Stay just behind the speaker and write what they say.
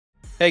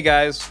Hey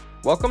guys,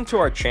 welcome to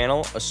our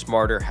channel, A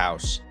Smarter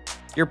House,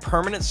 your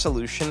permanent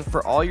solution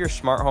for all your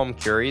smart home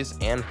queries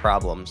and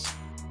problems.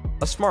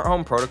 A smart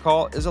home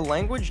protocol is a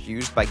language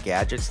used by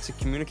gadgets to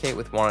communicate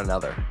with one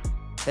another.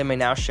 They may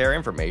now share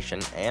information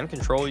and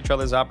control each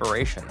other's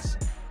operations.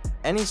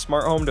 Any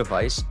smart home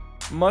device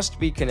must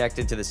be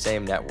connected to the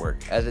same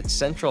network as its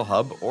central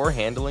hub or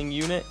handling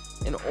unit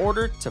in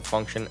order to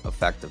function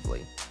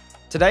effectively.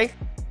 Today,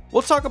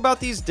 we'll talk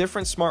about these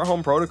different smart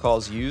home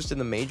protocols used in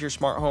the major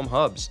smart home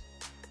hubs.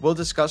 We'll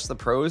discuss the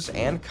pros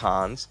and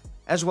cons,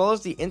 as well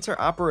as the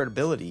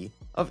interoperability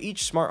of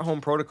each smart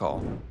home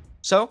protocol.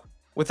 So,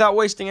 without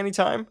wasting any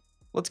time,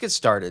 let's get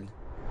started.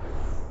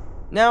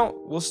 Now,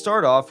 we'll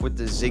start off with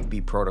the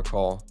ZigBee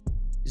protocol.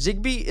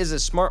 ZigBee is a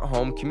smart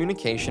home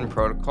communication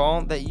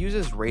protocol that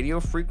uses radio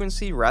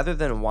frequency rather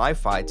than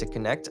Wi-Fi to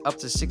connect up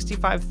to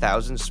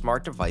 65,000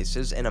 smart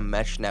devices in a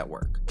mesh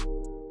network.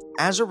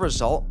 As a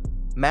result,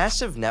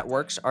 massive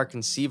networks are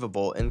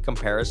conceivable in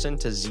comparison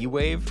to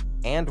Z-Wave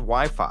and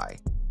Wi-Fi.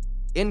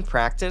 In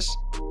practice,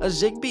 a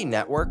ZigBee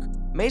network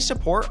may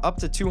support up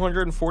to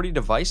 240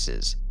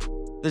 devices.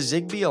 The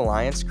ZigBee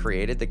Alliance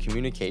created the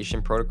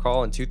communication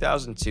protocol in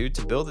 2002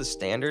 to build a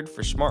standard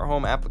for smart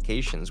home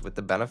applications with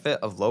the benefit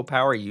of low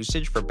power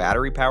usage for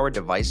battery-powered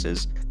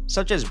devices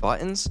such as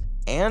buttons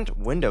and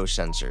window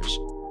sensors.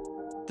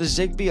 The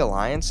ZigBee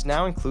Alliance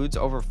now includes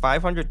over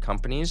 500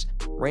 companies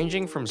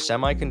ranging from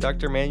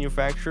semiconductor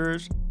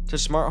manufacturers to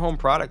smart home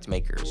product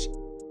makers.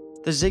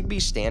 The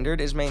ZigBee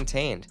standard is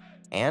maintained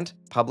and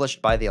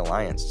published by the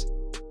Alliance.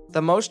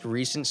 The most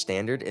recent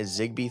standard is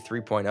ZigBee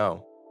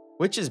 3.0,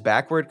 which is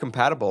backward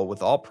compatible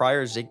with all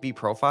prior ZigBee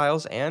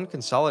profiles and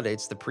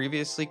consolidates the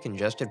previously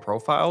congested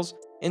profiles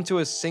into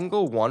a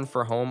single one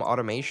for home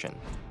automation.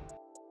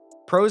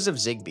 Pros of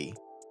ZigBee.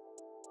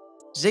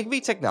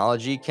 ZigBee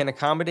technology can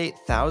accommodate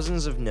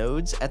thousands of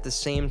nodes at the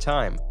same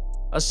time.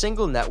 A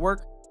single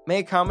network may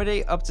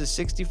accommodate up to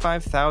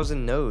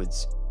 65,000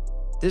 nodes.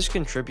 This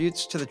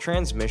contributes to the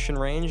transmission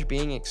range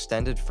being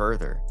extended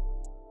further.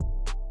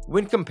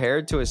 When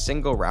compared to a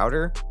single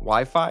router,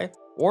 Wi-Fi,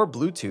 or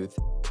Bluetooth,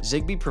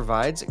 ZigBee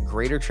provides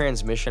greater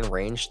transmission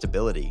range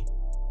stability.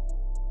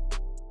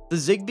 The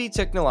ZigBee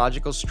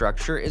technological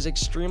structure is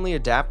extremely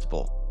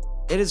adaptable.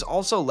 It is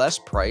also less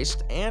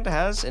priced and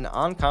has an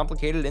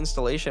uncomplicated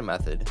installation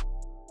method.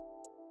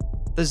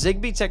 The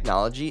ZigBee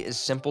technology is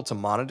simple to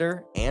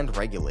monitor and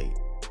regulate.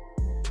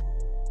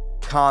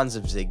 Cons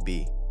of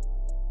ZigBee.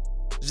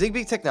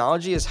 ZigBee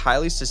technology is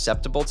highly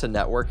susceptible to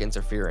network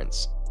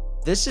interference.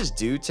 This is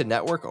due to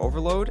network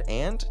overload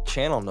and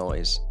channel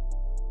noise.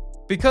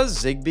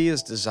 Because ZigBee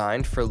is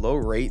designed for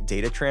low-rate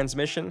data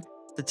transmission,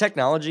 the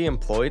technology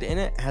employed in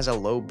it has a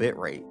low bit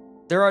rate.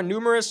 There are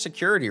numerous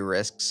security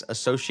risks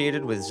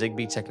associated with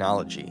ZigBee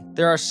technology.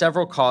 There are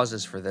several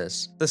causes for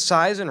this. The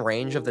size and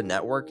range of the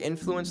network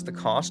influence the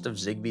cost of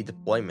ZigBee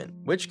deployment,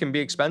 which can be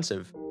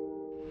expensive.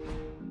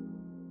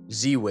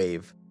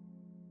 Z-Wave.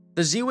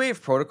 The Z-Wave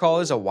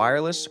protocol is a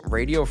wireless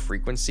radio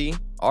frequency,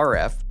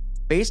 RF,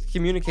 based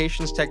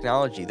communications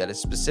technology that is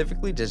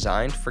specifically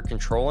designed for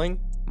controlling,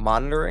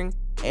 monitoring,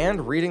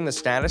 and reading the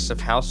status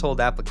of household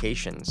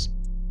applications.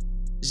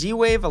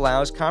 Z-Wave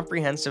allows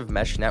comprehensive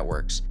mesh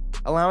networks,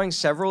 allowing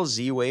several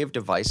Z-Wave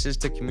devices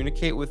to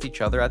communicate with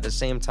each other at the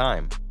same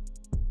time.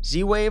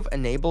 Z-Wave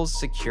enables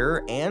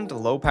secure and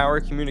low-power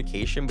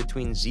communication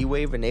between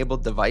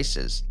Z-Wave-enabled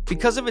devices.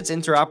 Because of its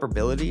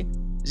interoperability,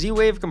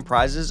 Z-Wave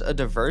comprises a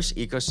diverse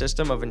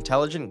ecosystem of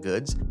intelligent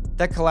goods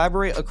that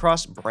collaborate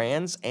across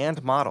brands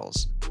and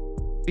models.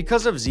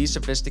 Because of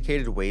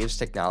Z-Sophisticated Waves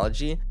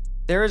technology,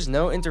 there is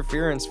no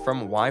interference from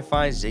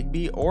Wi-Fi,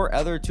 ZigBee, or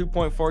other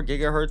 2.4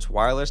 GHz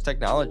wireless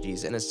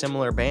technologies in a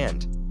similar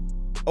band.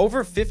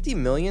 Over 50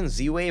 million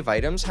Z-Wave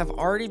items have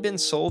already been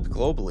sold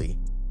globally.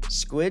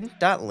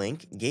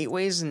 Squid.link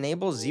gateways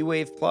enable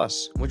Z-Wave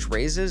Plus, which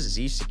raises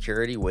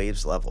Z-Security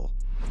Waves level.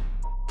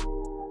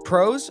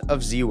 Pros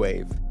of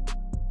Z-Wave.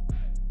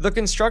 The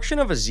construction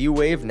of a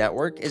Z-Wave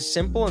network is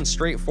simple and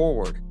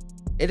straightforward.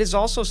 It is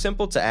also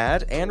simple to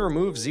add and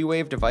remove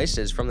Z-Wave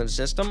devices from the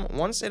system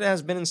once it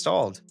has been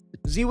installed.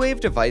 Z-Wave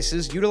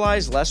devices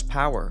utilize less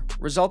power,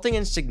 resulting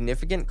in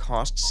significant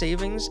cost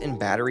savings in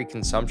battery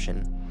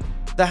consumption.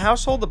 The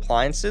household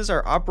appliances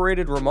are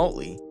operated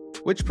remotely,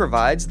 which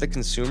provides the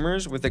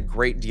consumers with a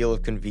great deal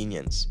of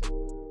convenience.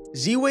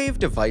 Z-Wave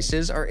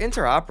devices are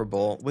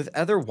interoperable with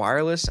other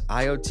wireless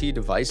IoT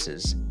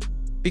devices.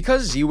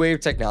 Because Z-Wave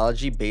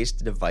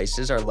technology-based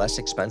devices are less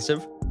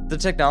expensive, the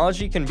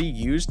technology can be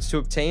used to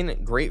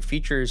obtain great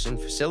features in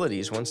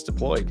facilities once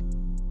deployed.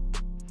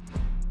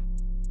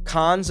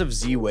 Cons of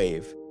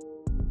Z-Wave.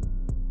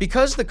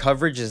 Because the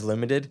coverage is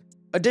limited,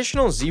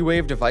 additional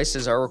Z-Wave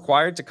devices are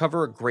required to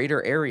cover a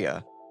greater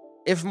area.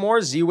 If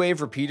more Z-Wave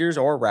repeaters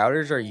or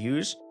routers are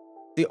used,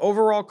 the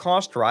overall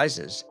cost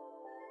rises.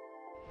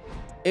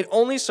 It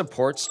only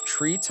supports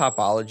tree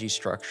topology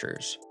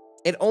structures.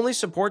 It only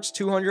supports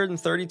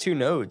 232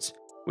 nodes,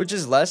 which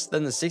is less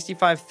than the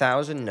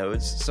 65,000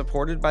 nodes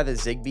supported by the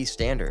ZigBee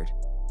standard.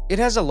 It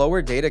has a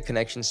lower data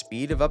connection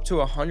speed of up to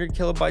 100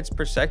 kilobytes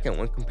per second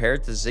when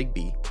compared to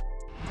ZigBee.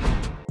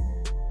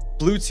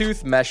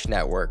 Bluetooth Mesh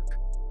Network.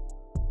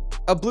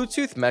 A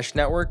Bluetooth mesh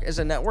network is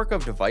a network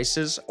of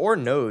devices or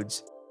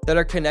nodes that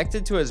are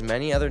connected to as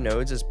many other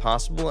nodes as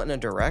possible in a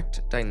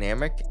direct,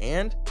 dynamic,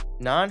 and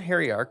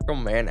non-hierarchical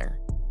manner.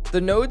 The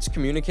nodes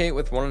communicate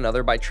with one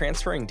another by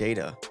transferring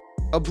data.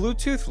 A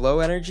Bluetooth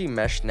low-energy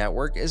mesh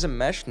network is a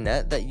mesh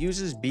net that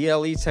uses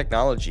BLE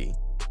technology.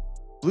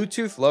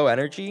 Bluetooth Low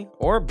Energy,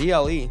 or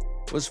BLE,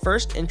 was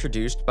first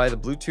introduced by the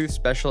Bluetooth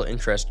Special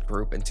Interest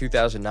Group in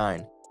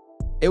 2009.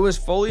 It was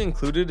fully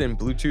included in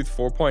Bluetooth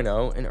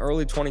 4.0 in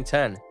early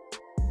 2010.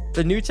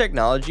 The new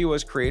technology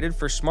was created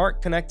for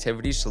smart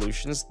connectivity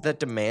solutions that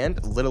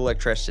demand little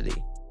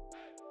electricity.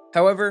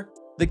 However,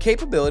 the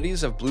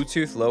capabilities of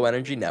Bluetooth Low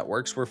Energy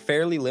networks were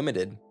fairly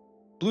limited.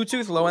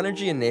 Bluetooth Low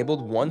Energy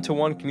enabled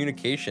one-to-one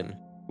communication,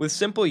 with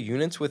simple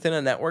units within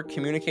a network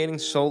communicating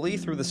solely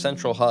through the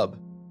central hub.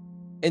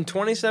 In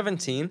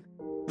 2017,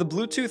 the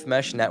Bluetooth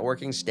Mesh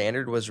Networking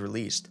Standard was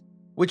released,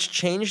 which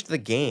changed the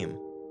game.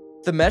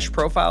 The mesh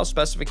profile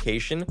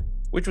specification,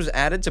 which was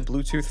added to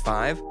Bluetooth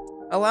 5,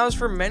 allows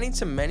for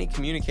many-to-many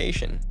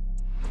communication.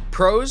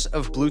 Pros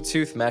of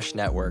Bluetooth Mesh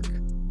Network.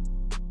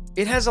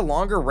 It has a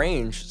longer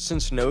range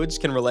since nodes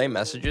can relay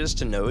messages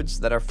to nodes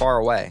that are far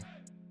away.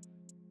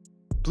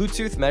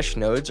 Bluetooth mesh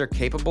nodes are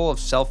capable of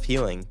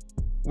self-healing.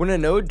 When a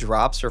node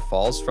drops or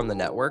falls from the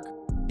network,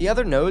 the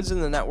other nodes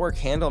in the network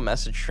handle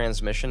message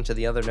transmission to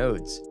the other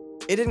nodes.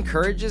 It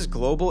encourages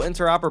global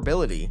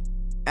interoperability.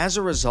 As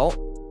a result,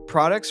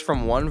 products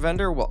from one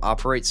vendor will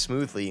operate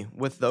smoothly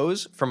with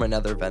those from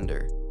another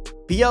vendor.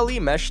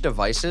 BLE mesh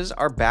devices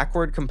are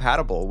backward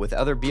compatible with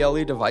other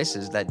BLE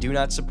devices that do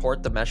not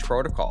support the mesh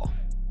protocol.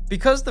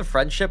 Because the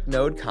friendship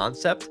node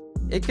concept,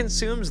 it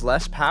consumes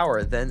less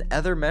power than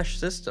other mesh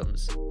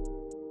systems.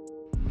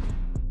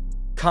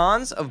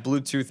 Cons of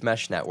Bluetooth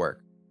Mesh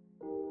Network.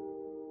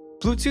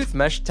 Bluetooth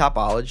mesh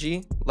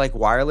topology, like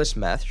wireless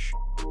mesh,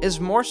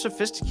 is more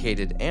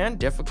sophisticated and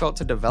difficult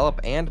to develop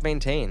and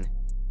maintain.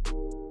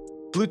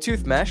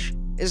 Bluetooth mesh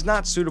is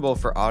not suitable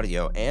for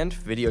audio and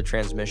video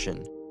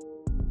transmission.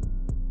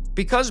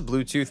 Because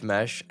Bluetooth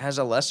mesh has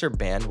a lesser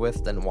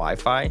bandwidth than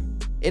Wi-Fi,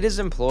 it is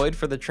employed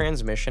for the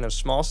transmission of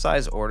small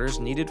size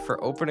orders needed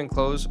for open and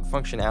close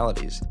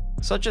functionalities,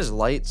 such as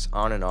lights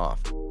on and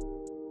off.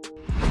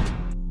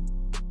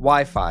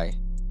 Wi-Fi.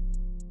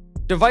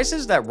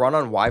 Devices that run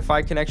on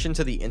Wi-Fi connection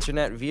to the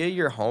internet via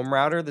your home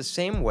router the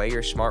same way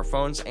your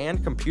smartphones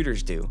and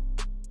computers do.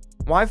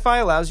 Wi-Fi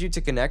allows you to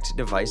connect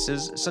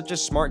devices such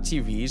as smart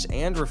TVs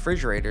and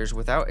refrigerators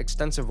without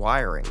extensive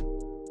wiring.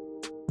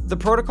 The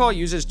protocol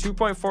uses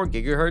 2.4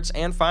 GHz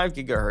and 5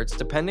 GHz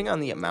depending on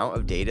the amount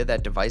of data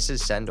that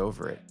devices send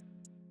over it.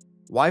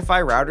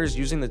 Wi-Fi routers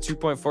using the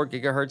 2.4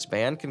 GHz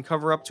band can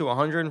cover up to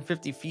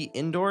 150 feet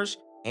indoors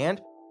and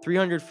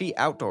 300 feet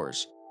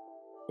outdoors.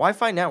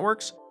 Wi-Fi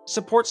networks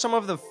support some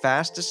of the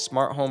fastest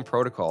smart home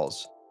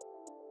protocols.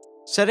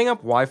 Setting up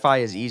Wi-Fi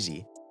is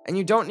easy, and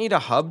you don't need a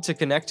hub to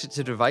connect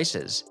to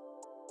devices.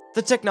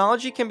 The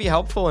technology can be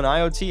helpful in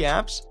IoT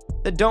apps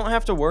that don't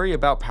have to worry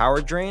about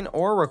power drain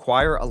or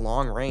require a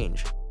long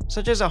range,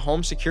 such as a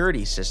home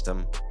security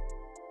system.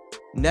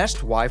 Nest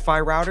Wi-Fi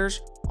routers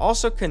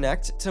also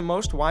connect to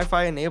most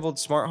Wi-Fi enabled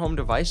smart home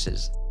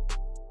devices.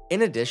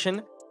 In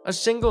addition, a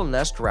single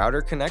Nest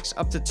router connects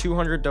up to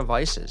 200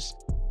 devices.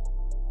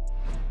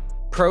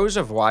 Pros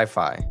of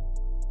Wi-Fi.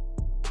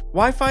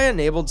 Wi-Fi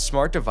enabled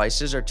smart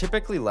devices are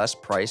typically less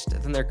priced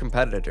than their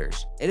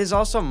competitors. It is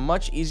also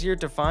much easier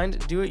to find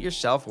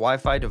do-it-yourself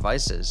Wi-Fi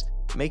devices,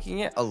 making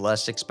it a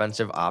less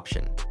expensive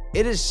option.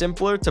 It is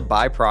simpler to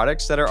buy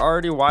products that are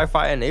already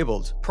Wi-Fi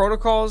enabled.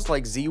 Protocols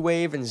like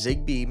Z-Wave and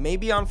ZigBee may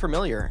be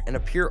unfamiliar and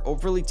appear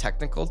overly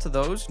technical to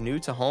those new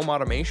to home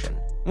automation.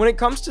 When it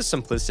comes to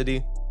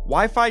simplicity,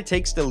 Wi-Fi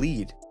takes the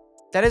lead.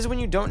 That is when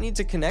you don't need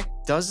to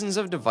connect dozens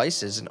of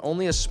devices and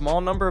only a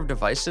small number of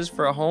devices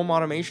for a home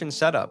automation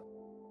setup.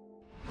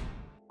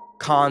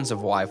 Cons of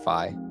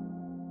Wi-Fi.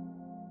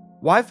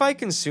 Wi-Fi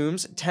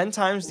consumes 10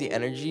 times the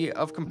energy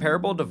of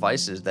comparable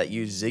devices that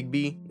use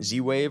ZigBee,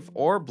 Z-Wave,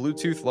 or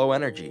Bluetooth Low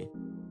Energy.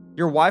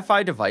 Your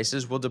Wi-Fi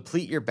devices will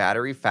deplete your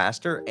battery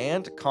faster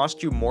and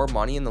cost you more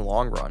money in the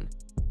long run.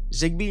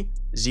 ZigBee,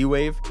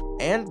 Z-Wave,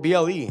 and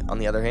BLE, on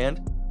the other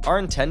hand, are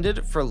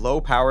intended for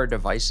low-power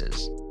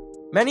devices.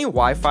 Many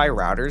Wi-Fi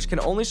routers can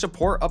only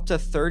support up to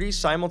 30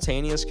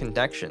 simultaneous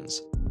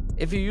connections.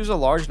 If you use a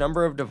large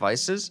number of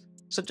devices,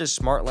 such as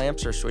smart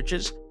lamps or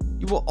switches,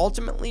 you will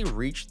ultimately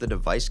reach the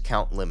device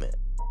count limit.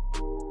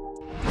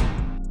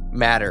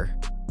 Matter.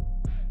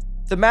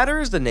 The Matter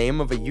is the name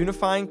of a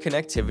unifying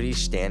connectivity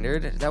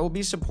standard that will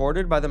be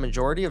supported by the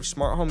majority of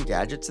smart home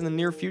gadgets in the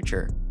near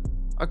future.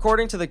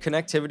 According to the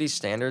Connectivity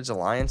Standards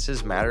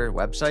Alliance's Matter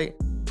website,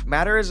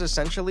 Matter is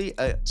essentially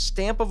a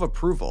stamp of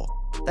approval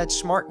that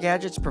smart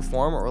gadgets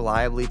perform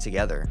reliably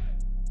together.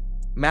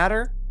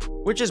 Matter,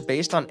 which is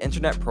based on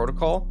Internet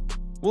Protocol,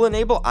 will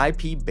enable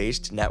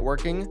IP-based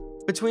networking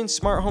between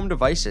smart home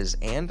devices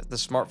and the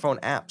smartphone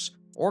apps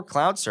or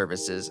cloud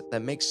services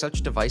that make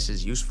such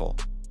devices useful.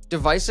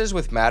 Devices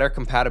with Matter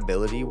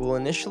compatibility will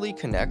initially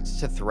connect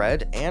to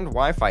Thread and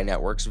Wi-Fi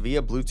networks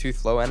via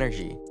Bluetooth Low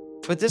Energy.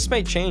 but this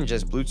may change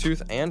as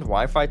Bluetooth and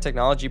Wi-Fi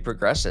technology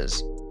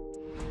progresses.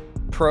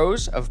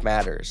 Pros of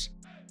Matters.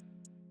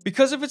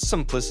 Because of its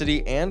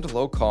simplicity and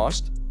low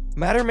cost,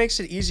 Matter makes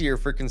it easier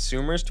for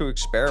consumers to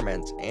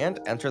experiment and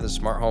enter the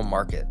smart home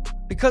market.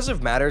 Because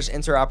of Matter's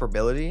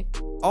interoperability,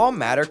 all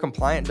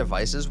Matter-compliant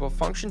devices will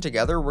function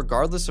together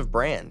regardless of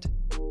brand.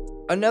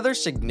 Another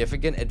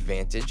significant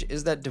advantage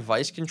is that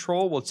device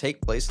control will take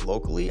place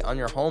locally on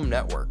your home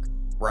network,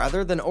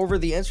 rather than over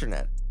the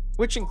internet,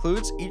 which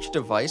includes each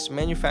device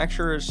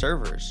manufacturer's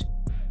servers.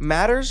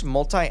 Matter's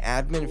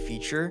multi-admin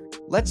feature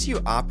lets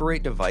you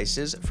operate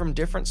devices from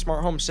different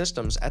smart home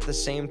systems at the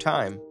same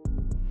time.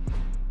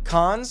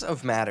 Cons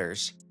of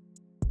Matters.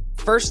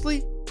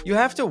 Firstly, you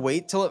have to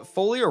wait till it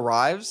fully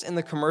arrives in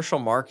the commercial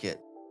market.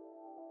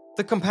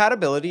 The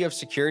compatibility of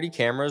security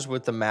cameras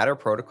with the Matter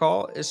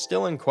protocol is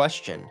still in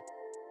question.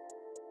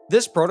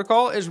 This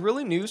protocol is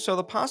really new, so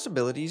the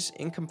possibilities,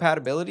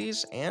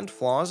 incompatibilities, and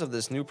flaws of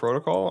this new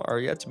protocol are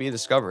yet to be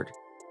discovered.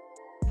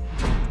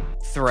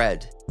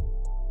 Thread.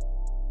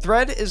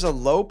 Thread is a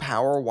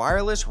low-power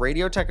wireless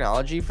radio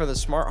technology for the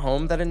smart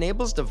home that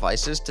enables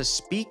devices to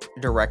speak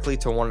directly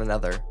to one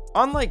another.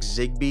 Unlike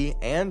ZigBee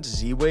and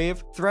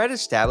Z-Wave, Thread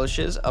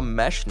establishes a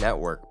mesh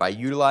network by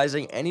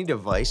utilizing any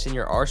device in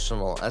your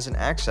arsenal as an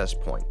access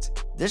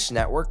point. This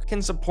network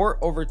can support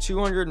over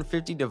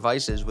 250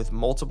 devices with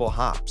multiple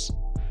hops.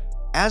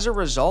 As a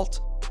result,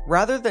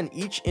 rather than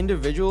each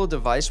individual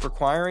device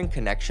requiring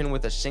connection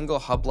with a single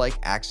hub-like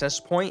access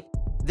point,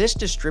 this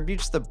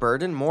distributes the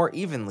burden more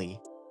evenly.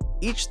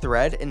 Each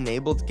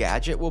Thread-enabled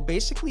gadget will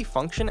basically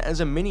function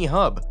as a mini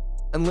hub,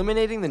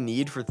 eliminating the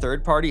need for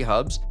third-party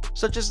hubs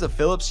such as the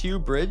Philips Hue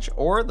Bridge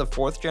or the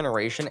 4th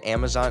generation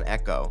Amazon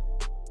Echo.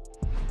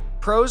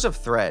 Pros of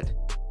Thread.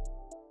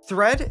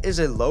 Thread is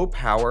a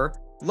low-power,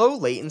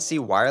 low-latency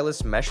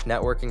wireless mesh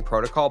networking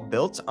protocol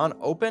built on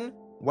open,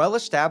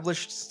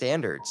 well-established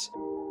standards.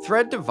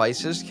 Thread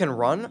devices can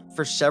run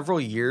for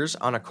several years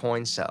on a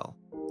coin cell.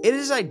 It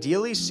is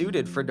ideally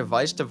suited for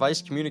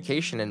device-to-device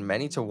communication in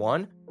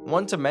many-to-one,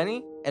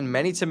 one-to-many, and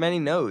many-to-many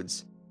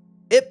nodes.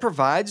 It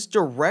provides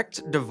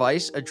direct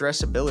device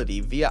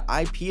addressability via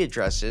IP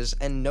addresses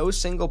and no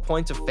single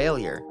point of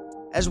failure,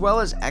 as well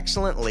as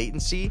excellent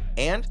latency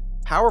and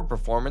power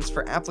performance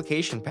for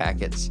application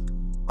packets.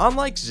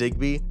 Unlike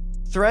ZigBee,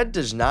 Thread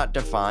does not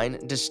define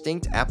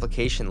distinct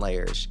application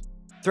layers.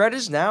 Thread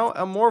is now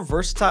a more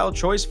versatile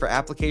choice for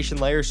application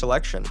layer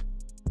selection.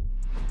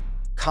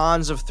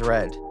 Cons of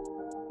Thread.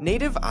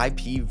 Native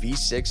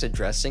IPv6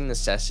 addressing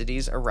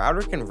necessitates a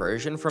router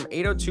conversion from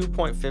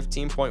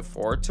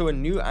 802.15.4 to a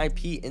new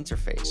IP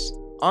interface.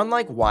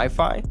 Unlike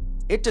Wi-Fi,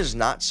 it does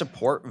not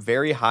support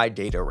very high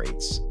data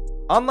rates.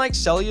 Unlike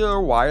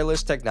cellular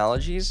wireless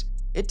technologies,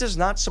 it does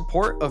not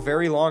support a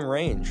very long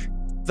range.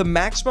 The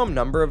maximum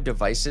number of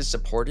devices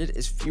supported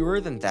is fewer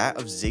than that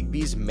of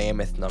ZigBee's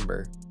mammoth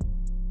number.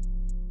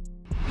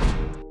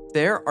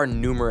 There are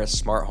numerous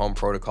smart home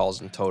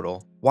protocols in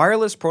total.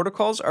 Wireless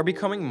protocols are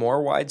becoming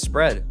more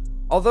widespread,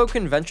 although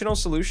conventional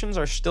solutions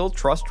are still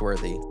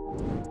trustworthy.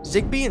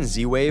 ZigBee and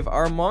Z-Wave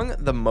are among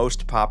the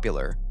most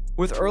popular,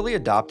 with early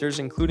adopters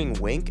including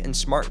Wink and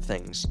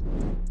SmartThings.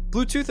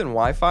 Bluetooth and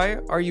Wi-Fi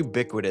are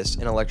ubiquitous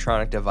in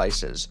electronic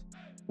devices.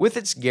 With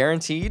its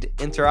guaranteed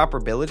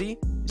interoperability,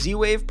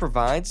 Z-Wave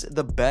provides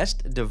the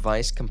best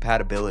device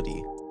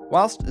compatibility,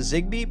 whilst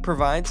ZigBee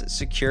provides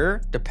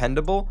secure,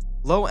 dependable,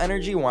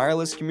 low-energy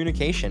wireless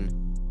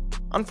communication.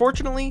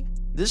 Unfortunately,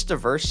 this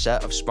diverse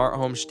set of smart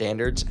home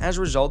standards has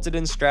resulted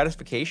in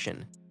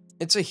stratification.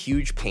 It's a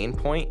huge pain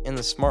point in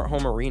the smart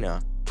home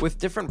arena, with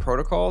different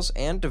protocols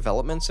and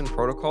developments in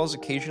protocols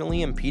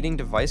occasionally impeding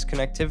device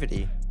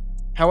connectivity.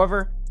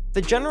 However,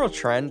 the general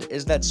trend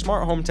is that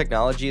smart home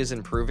technology is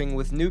improving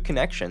with new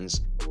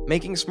connections,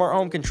 making smart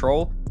home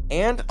control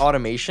and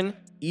automation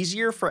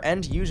easier for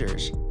end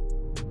users.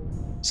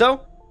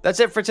 So,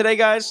 that's it for today,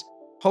 guys.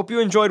 Hope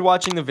you enjoyed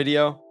watching the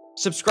video.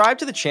 Subscribe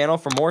to the channel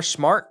for more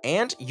smart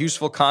and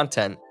useful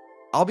content.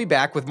 I'll be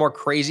back with more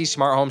crazy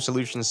smart home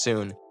solutions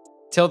soon.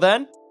 Till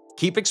then,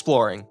 keep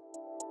exploring.